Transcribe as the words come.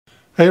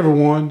Hey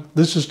everyone,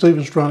 this is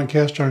Stephen Strong at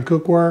Cast Iron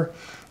Cookware,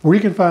 where you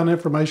can find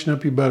information to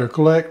help you better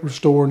collect,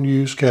 restore, and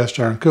use cast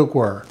iron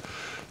cookware.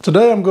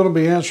 Today I'm going to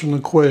be answering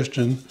the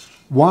question,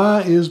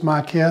 why is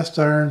my cast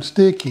iron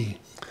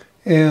sticky?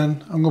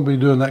 And I'm going to be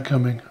doing that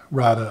coming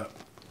right up.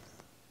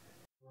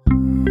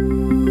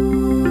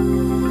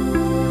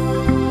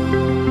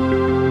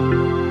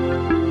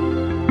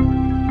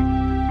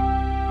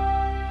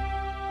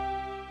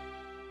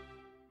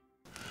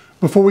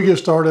 Before we get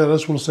started, I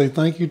just want to say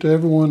thank you to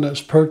everyone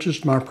that's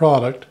purchased my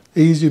product,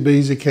 Easy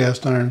Beezy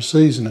Cast Iron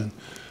Seasoning.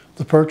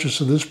 The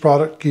purchase of this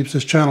product keeps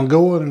this channel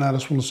going, and I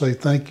just want to say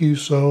thank you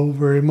so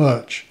very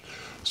much.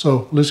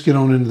 So let's get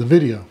on into the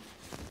video.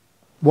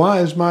 Why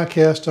is my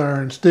cast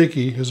iron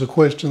sticky is a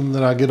question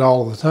that I get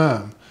all the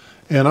time.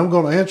 And I'm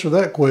going to answer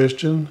that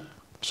question.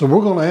 So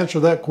we're going to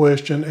answer that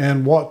question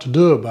and what to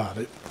do about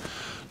it.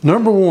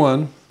 Number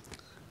one,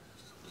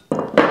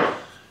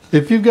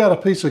 if you've got a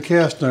piece of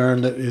cast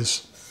iron that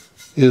is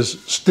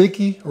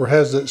sticky or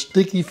has that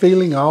sticky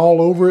feeling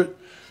all over it,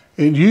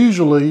 and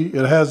usually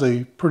it has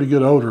a pretty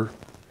good odor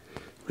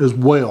as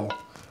well.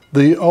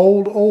 The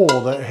old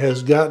oil that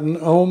has gotten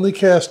on the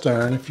cast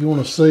iron, if you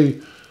want to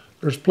see,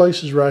 there's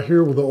places right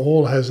here where the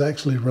oil has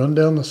actually run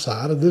down the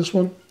side of this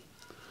one.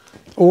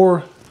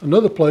 Or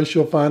another place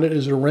you'll find it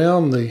is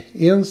around the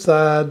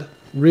inside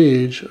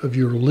ridge of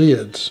your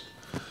lids.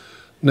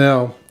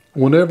 Now,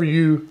 whenever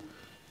you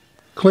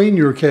clean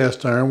your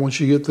cast iron,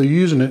 once you get through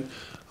using it,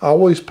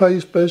 always pay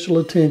special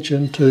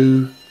attention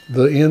to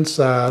the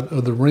inside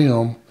of the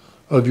rim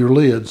of your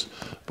lids,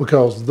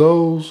 because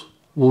those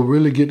will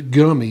really get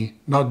gummy,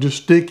 not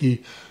just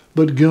sticky,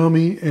 but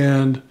gummy,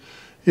 and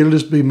it'll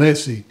just be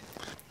messy.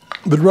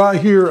 But right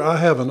here I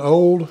have an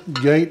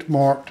old gate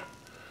marked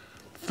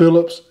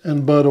Phillips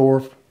and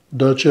Buttorf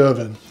Dutch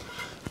oven.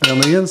 Now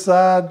on the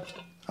inside,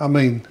 I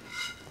mean,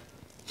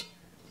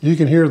 you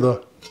can hear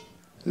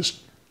it's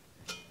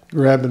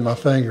grabbing my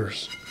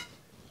fingers.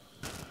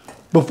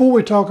 Before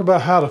we talk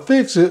about how to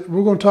fix it,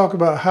 we're going to talk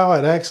about how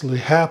it actually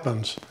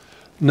happens.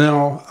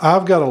 Now,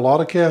 I've got a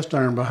lot of cast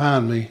iron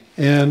behind me,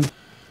 and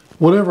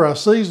whenever I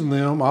season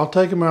them, I'll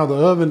take them out of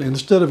the oven.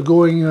 Instead of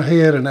going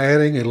ahead and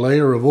adding a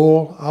layer of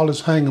oil, I'll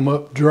just hang them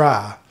up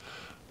dry,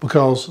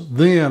 because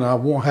then I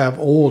won't have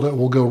oil that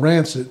will go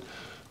rancid.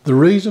 The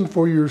reason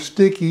for your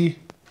sticky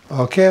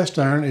cast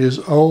iron is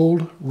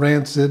old,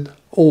 rancid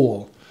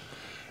oil.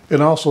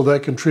 And also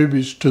that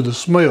contributes to the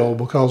smell,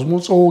 because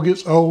once oil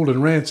gets old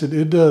and rancid,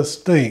 it does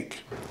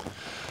stink.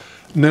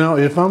 Now,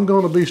 if I'm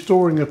going to be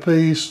storing a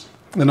piece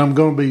and I'm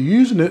going to be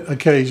using it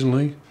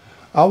occasionally,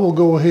 I will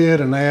go ahead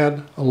and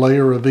add a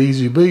layer of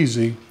Easy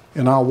Beezy,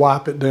 and I'll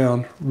wipe it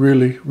down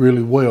really,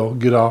 really well,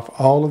 get off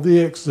all of the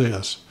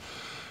excess.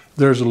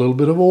 There's a little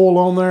bit of oil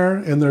on there,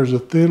 and there's a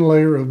thin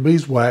layer of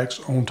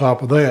beeswax on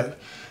top of that.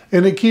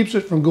 And it keeps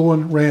it from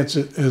going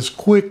rancid as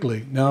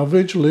quickly. Now,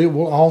 eventually it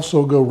will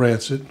also go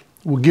rancid.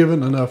 We'll give it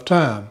enough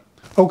time.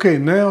 Okay,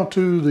 now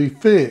to the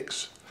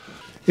fix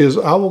is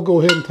I will go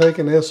ahead and take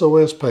an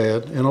SOS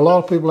pad, and a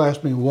lot of people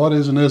ask me, what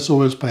is an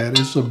SOS pad?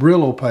 It's a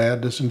Brillo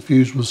pad that's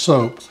infused with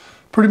soap.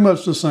 Pretty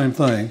much the same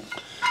thing.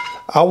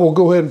 I will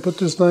go ahead and put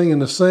this thing in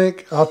the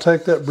sink. I'll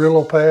take that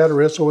Brillo pad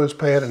or SOS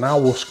pad and I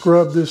will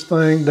scrub this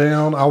thing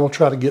down. I will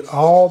try to get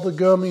all the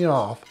gummy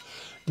off,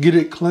 get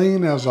it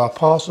clean as I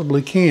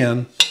possibly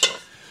can,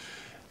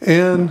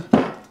 and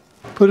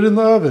put it in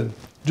the oven.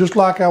 Just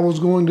like I was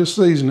going to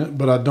season it,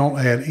 but I don't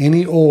add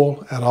any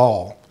oil at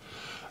all.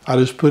 I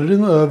just put it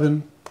in the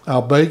oven.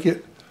 I'll bake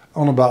it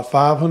on about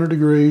 500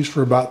 degrees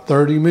for about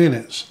 30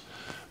 minutes.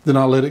 Then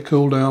I'll let it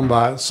cool down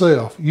by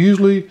itself.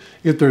 Usually,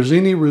 if there's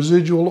any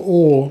residual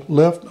oil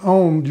left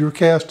on your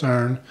cast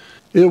iron,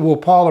 it will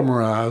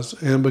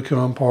polymerize and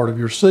become part of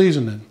your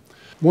seasoning.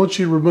 Once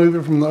you remove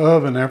it from the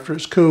oven after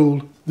it's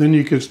cooled, then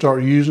you can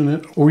start using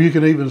it, or you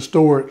can even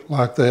store it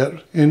like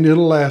that, and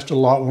it'll last a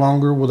lot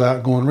longer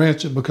without going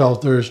rancid,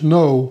 because there's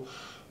no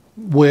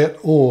wet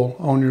oil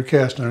on your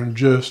cast iron,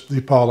 just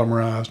the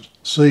polymerized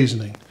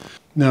seasoning.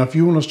 Now, if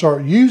you want to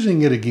start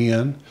using it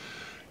again,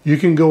 you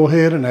can go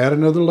ahead and add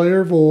another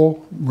layer of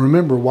oil.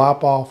 Remember,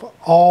 wipe off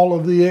all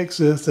of the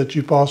excess that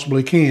you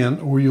possibly can,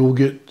 or you'll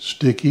get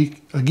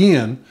sticky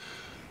again,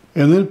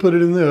 and then put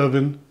it in the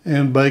oven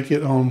and bake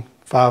it on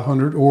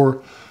 500,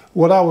 or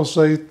what I would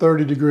say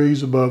 30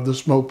 degrees above the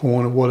smoke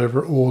point of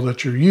whatever oil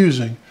that you're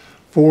using,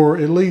 for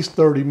at least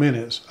 30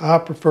 minutes. I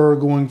prefer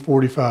going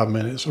 45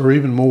 minutes or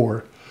even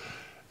more.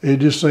 It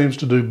just seems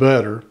to do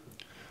better.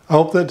 I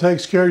hope that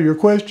takes care of your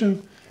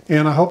question,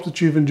 and I hope that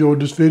you've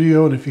enjoyed this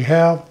video, and if you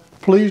have,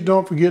 please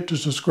don't forget to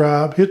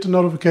subscribe, hit the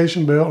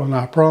notification bell, and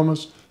I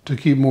promise to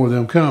keep more of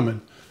them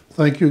coming.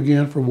 Thank you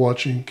again for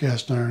watching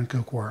Cast Iron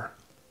Cookware.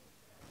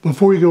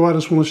 Before you go, I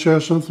just want to share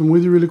something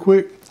with you really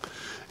quick.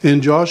 In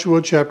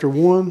Joshua chapter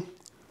 1,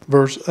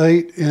 verse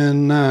 8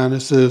 and 9, it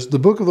says, "The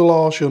book of the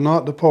law shall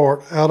not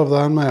depart out of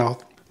thy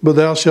mouth, but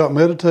thou shalt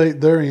meditate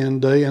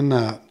therein day and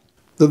night,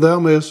 that thou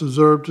mayest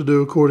observe to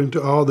do according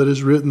to all that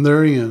is written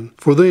therein.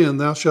 For then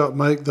thou shalt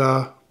make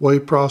thy way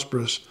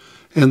prosperous,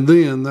 and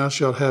then thou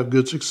shalt have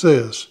good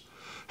success.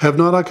 Have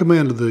not I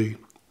commanded thee?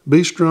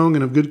 Be strong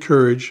and of good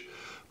courage.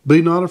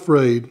 Be not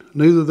afraid,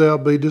 neither thou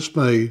be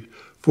dismayed,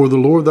 for the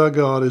Lord thy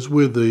God is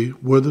with thee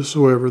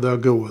whithersoever thou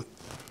goest.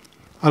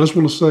 I just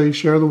want to say,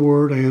 share the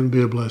word and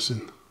be a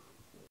blessing.